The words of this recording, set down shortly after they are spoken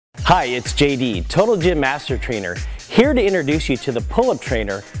Hi, it's JD, Total Gym Master Trainer, here to introduce you to the Pull-Up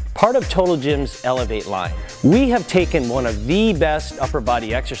Trainer, part of Total Gym's Elevate line. We have taken one of the best upper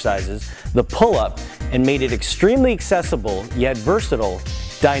body exercises, the pull-up, and made it extremely accessible yet versatile,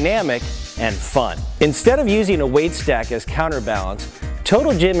 dynamic, and fun. Instead of using a weight stack as counterbalance,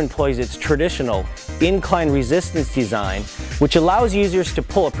 Total Gym employs its traditional incline resistance design, which allows users to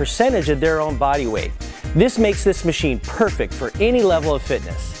pull a percentage of their own body weight. This makes this machine perfect for any level of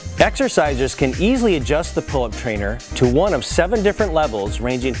fitness. Exercisers can easily adjust the pull-up trainer to one of 7 different levels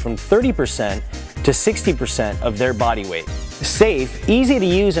ranging from 30% to 60% of their body weight. Safe, easy to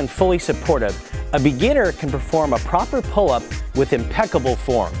use, and fully supportive, a beginner can perform a proper pull-up with impeccable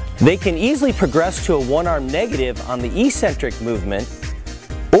form. They can easily progress to a one-arm negative on the eccentric movement,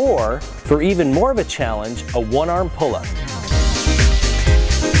 or, for even more of a challenge, a one-arm pull-up.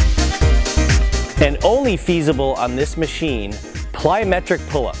 And only feasible on this machine, plyometric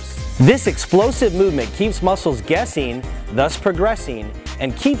pull-ups. This explosive movement keeps muscles guessing, thus progressing,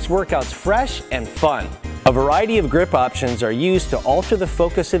 and keeps workouts fresh and fun. A variety of grip options are used to alter the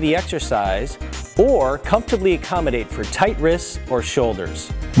focus of the exercise or comfortably accommodate for tight wrists or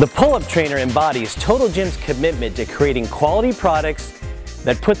shoulders. The Pull-Up Trainer embodies Total Gym's commitment to creating quality products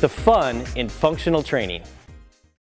that put the fun in functional training.